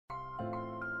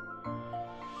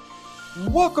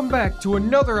Welcome back to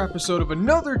another episode of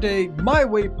Another Day My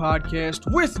Way podcast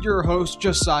with your host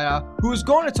Josiah, who is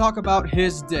going to talk about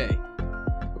his day.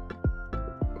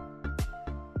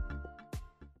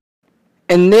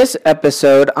 In this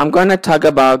episode, I'm going to talk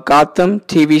about Gotham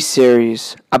TV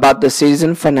series, about the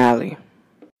season finale.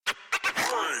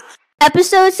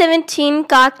 Episode 17,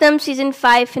 Gotham Season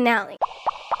 5 Finale.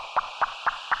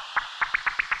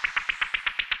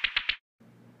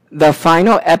 The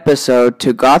final episode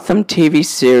to Gotham TV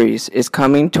series is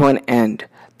coming to an end.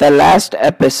 The last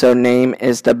episode name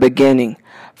is The Beginning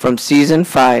from Season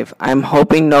 5. I'm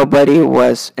hoping nobody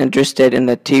was interested in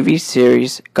the TV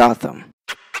series Gotham.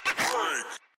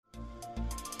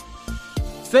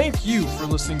 Thank you for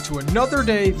listening to Another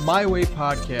Day My Way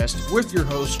podcast with your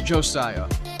host Josiah.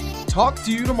 Talk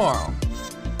to you tomorrow.